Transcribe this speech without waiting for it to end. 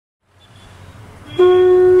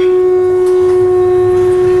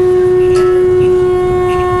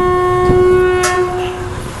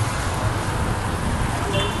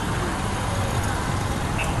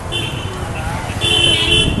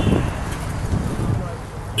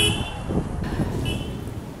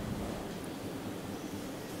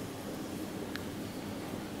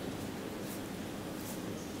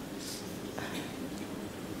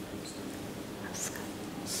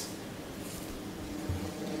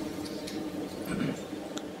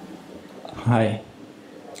Hi.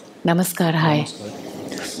 Namaskar, hi.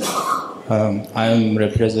 I am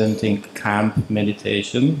representing camp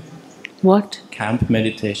meditation. What? Camp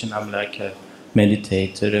meditation. I'm like a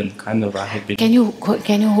meditator and kind of I have been. Can you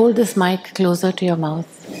hold this mic closer to your mouth?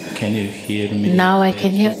 Can you hear me? Now I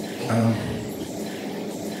can hear.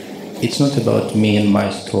 It's not about me and my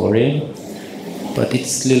story, but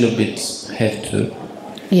it's a little bit have to.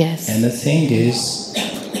 Yes. And the thing is,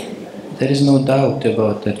 there is no doubt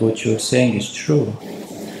about that. What you're saying is true.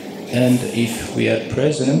 And if we are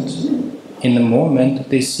present in the moment,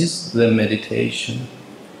 this is the meditation.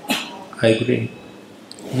 I agree.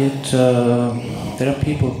 Yet there are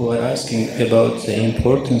people who are asking about the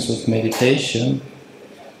importance of meditation,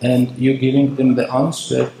 and you're giving them the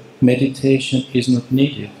answer, meditation is not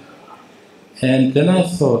needed. And then I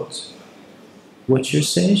thought, what you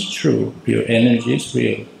say is true, your energy is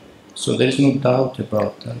real, so there is no doubt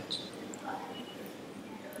about that.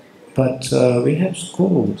 But we have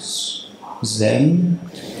schools, Zen,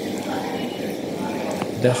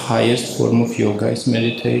 the highest form of yoga is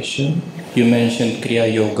meditation. You mentioned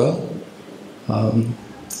Kriya Yoga.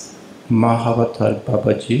 Mahavatar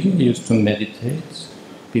Babaji used to meditate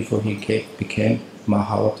before he became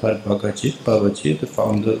Mahavatar Babaji, the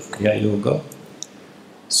founder of Kriya Yoga.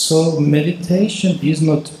 So meditation is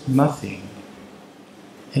not nothing.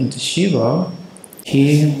 And Shiva,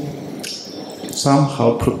 he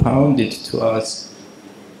somehow propounded to us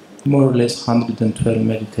more or less 112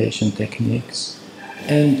 meditation techniques.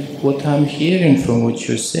 And what I'm hearing from what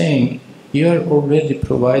you're saying, you're already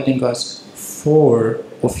providing us 4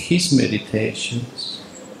 of his meditations.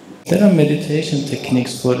 There are meditation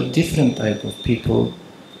techniques for a different type of people,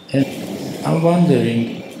 and I'm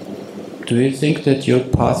wondering, do you think that your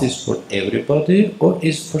path is for everybody or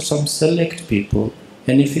is for some select people?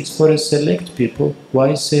 And if it's for a select people,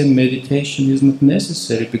 why say meditation is not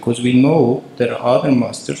necessary? Because we know there are other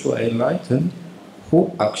masters who are enlightened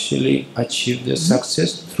who actually achieve their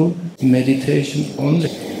success through meditation only.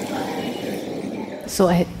 So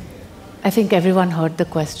I think everyone heard the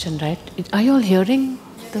question, right? Are you all hearing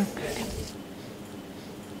the...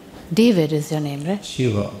 David is your name, right?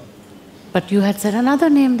 Shiva. But you had said another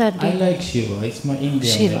name that day. I like Shiva. It's my Indian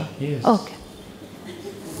Shiva. name. Yes. Okay.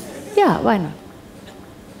 Yeah, why not?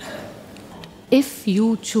 If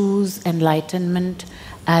you choose enlightenment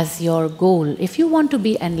as your goal, if you want to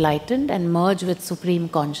be enlightened and merge with Supreme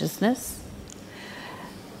Consciousness,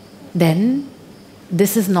 then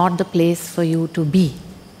this is not the place for you to be.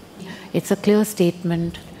 It's a clear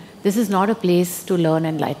statement. This is not a place to learn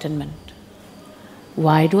enlightenment.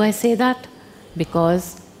 Why do I say that?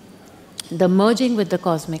 Because the merging with the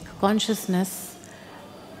cosmic consciousness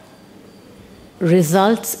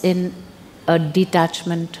results in a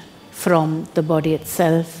detachment from the body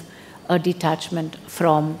itself, a detachment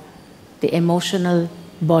from the emotional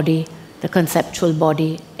body, the conceptual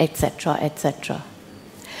body, etc., etc.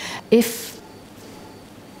 If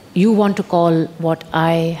you want to call what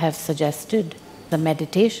I have suggested the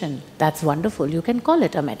meditation, that's wonderful. You can call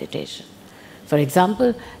it a meditation. For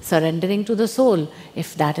example, surrendering to the soul.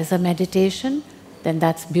 If that is a meditation, then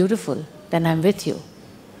that's beautiful. Then I'm with you.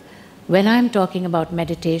 When I'm talking about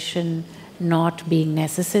meditation not being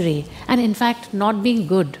necessary, and in fact not being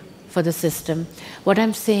good for the system, what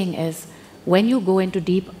I'm saying is, when you go into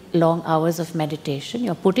deep, long hours of meditation,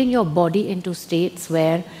 you're putting your body into states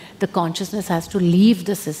where the consciousness has to leave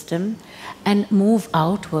the system and move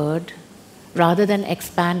outward rather than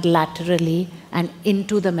expand laterally and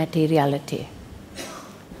into the materiality.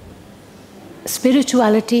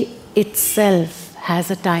 Spirituality itself has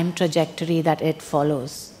a time trajectory that it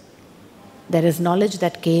follows. There is knowledge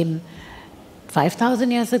that came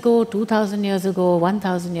 5,000 years ago, 2,000 years ago,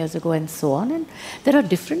 1,000 years ago, and so on. And there are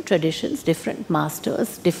different traditions, different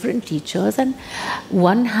masters, different teachers, and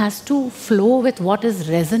one has to flow with what is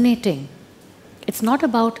resonating. It's not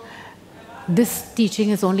about this teaching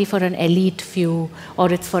is only for an elite few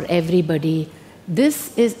or it's for everybody.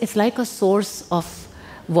 It's like a source of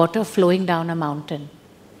water flowing down a mountain.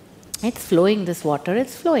 It's flowing, this water,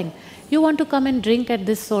 it's flowing. You want to come and drink at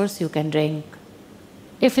this source, you can drink.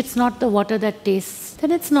 If it's not the water that tastes,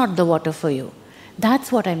 then it's not the water for you.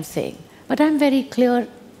 That's what I'm saying. But I'm very clear,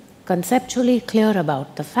 conceptually clear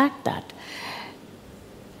about the fact that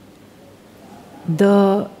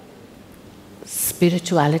the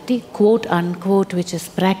spirituality, quote unquote, which is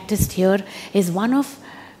practiced here is one of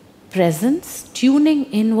presence, tuning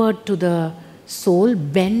inward to the soul,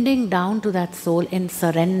 bending down to that soul in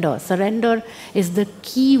surrender. Surrender is the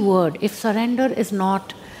key word. If surrender is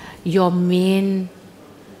not your main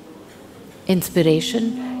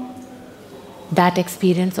inspiration, that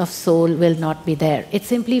experience of soul will not be there. It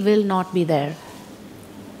simply will not be there.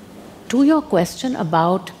 To your question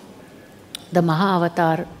about the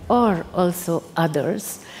Mahavatar or also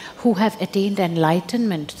others who have attained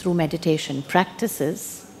enlightenment through meditation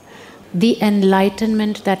practices, the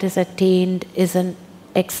enlightenment that is attained is an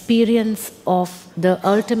experience of the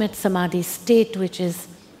ultimate samadhi state, which is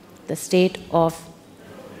the state of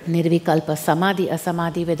nirvikalpa samadhi, a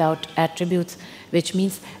samadhi without attributes, which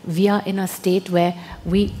means we are in a state where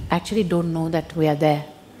we actually don't know that we are there.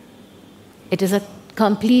 It is a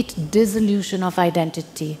complete dissolution of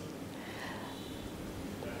identity.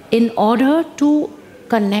 In order to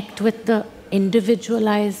connect with the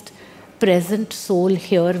individualized present soul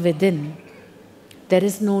here within, there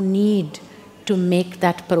is no need to make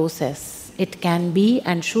that process. It can be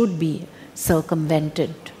and should be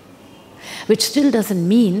circumvented. Which still doesn't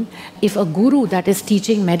mean if a guru that is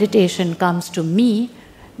teaching meditation comes to me,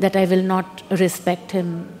 that I will not respect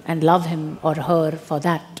him and love him or her for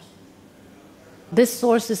that. This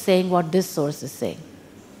source is saying what this source is saying.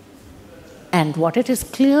 And what it is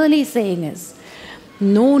clearly saying is,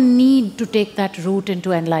 no need to take that route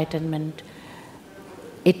into enlightenment.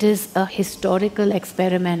 It is a historical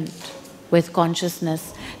experiment with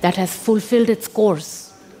consciousness that has fulfilled its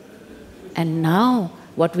course. And now,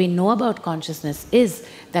 what we know about consciousness is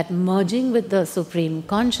that merging with the Supreme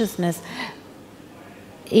Consciousness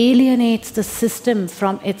alienates the system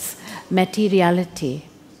from its materiality.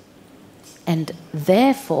 And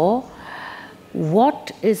therefore,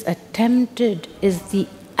 what is attempted is the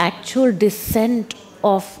actual descent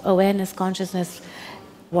of awareness, consciousness,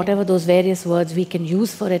 whatever those various words we can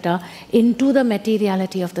use for it are, into the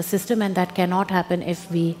materiality of the system, and that cannot happen if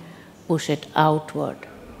we push it outward.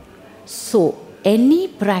 So, any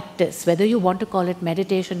practice, whether you want to call it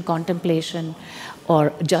meditation, contemplation,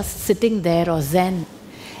 or just sitting there or Zen,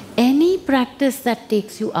 any practice that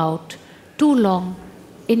takes you out too long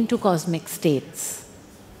into cosmic states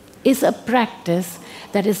is a practice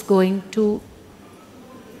that is going to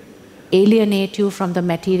alienate you from the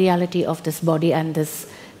materiality of this body and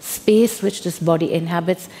this space which this body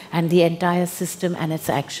inhabits and the entire system and its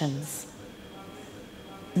actions.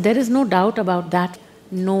 There is no doubt about that.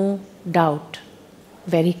 No doubt.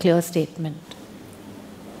 Very clear statement.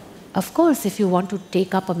 Of course, if you want to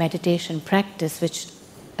take up a meditation practice which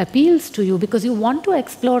appeals to you because you want to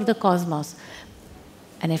explore the cosmos,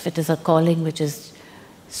 and if it is a calling which is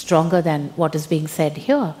stronger than what is being said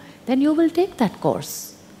here, then you will take that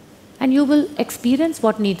course and you will experience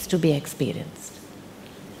what needs to be experienced.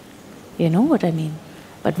 You know what I mean?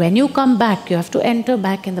 But when you come back, you have to enter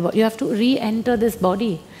back in the body. You have to re-enter this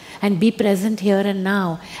body and be present here and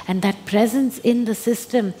now. And that presence in the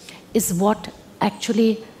system is what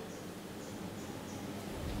actually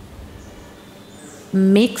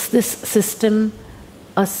makes this system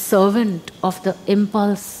a servant of the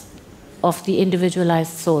impulse of the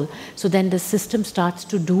individualized soul. So then the system starts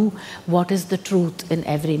to do what is the truth in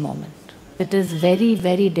every moment. It is very,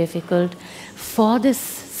 very difficult for this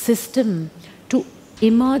system to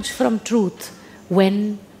emerge from truth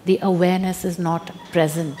when the awareness is not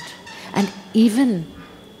present. And even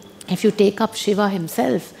if you take up Shiva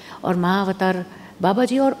himself or Mahavatar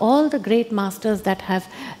Babaji or all the great masters that have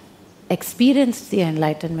experienced the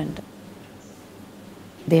enlightenment,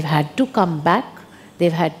 they've had to come back,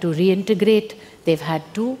 they've had to reintegrate, they've had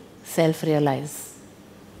to self-realize.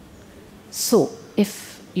 So,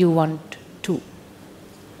 if you want to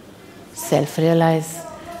self-realize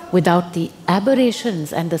without the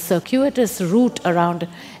aberrations and the circuitous route around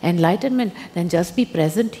enlightenment, then just be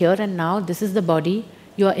present here and now. This is the body.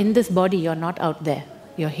 You are in this body, you are not out there.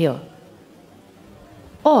 You are here.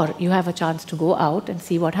 Or you have a chance to go out and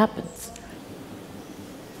see what happens.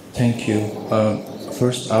 Thank you.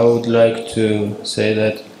 First, I would like to say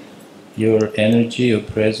that your energy, your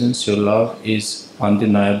presence, your love is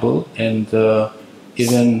undeniable, and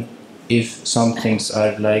even if some things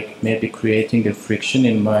are like maybe creating a friction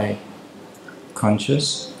in my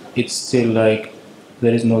conscious, it's still like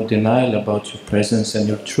there is no denial about your presence and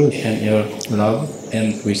your truth and your love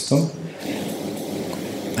and wisdom.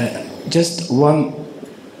 Just one,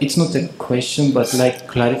 it's not a question but like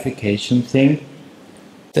clarification thing.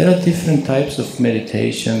 There are different types of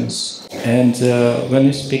meditations, and when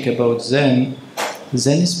we speak about Zen,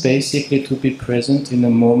 Zen is basically to be present in a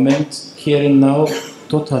moment, here and now,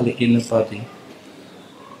 totally in the body.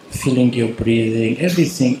 Feeling your breathing,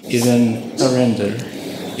 everything, even surrender.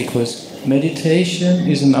 Because meditation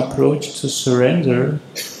is an approach to surrender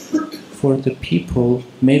for the people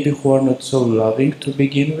maybe who are not so loving to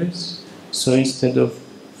begin with. So instead of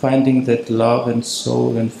finding that love and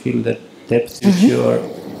soul and feel that depth which you are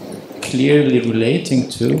clearly relating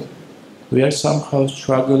to, we are somehow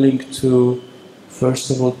struggling to,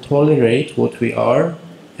 first of all, tolerate what we are,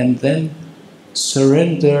 and then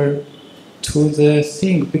surrender to the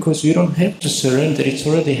thing, because you don't have to surrender, it's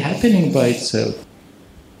already happening by itself.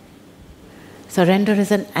 Surrender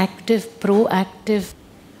is an active, proactive,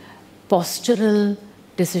 postural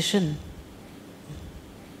decision.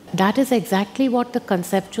 That is exactly what the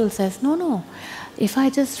conceptual says. No. If I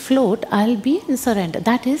just float, I'll be in surrender.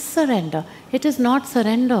 That is surrender. It is not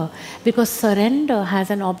surrender, because surrender has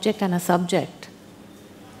an object and a subject.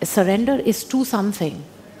 Surrender is to something.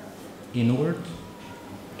 Inward?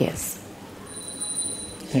 Yes.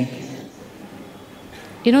 Thank you.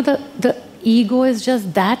 You know, the ego is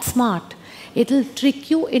just that smart. It'll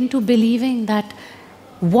trick you into believing that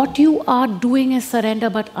what you are doing is surrender,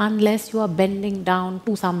 but unless you are bending down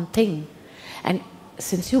to something. And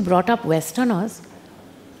since you brought up Westerners,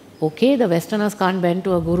 okay, the Westerners can't bend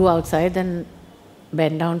to a guru outside, then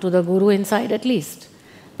bend down to the guru inside at least.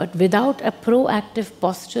 But without a proactive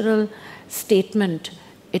postural statement,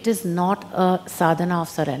 it is not a sadhana of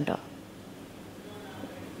surrender.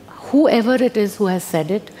 Whoever it is who has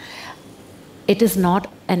said it, it is not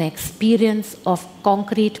an experience of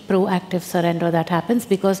concrete proactive surrender that happens,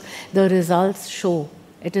 because the results show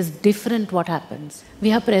it is different what happens.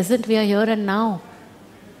 We are present, we are here and now.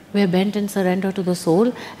 We are bent in surrender to the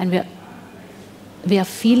soul, and we are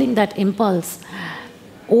feeling that impulse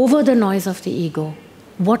over the noise of the ego.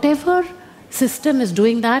 Whatever system is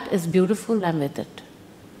doing that is beautiful, I'm with it.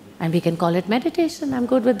 And we can call it meditation, I'm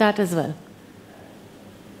good with that as well.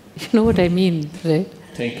 You know what I mean, right?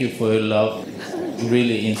 Thank you for your love.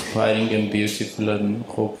 Really inspiring and beautiful and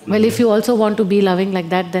hopeful. Well, if you also want to be loving like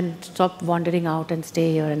that, then stop wandering out and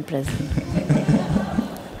stay here and present.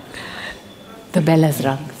 The bell has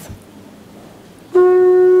rung.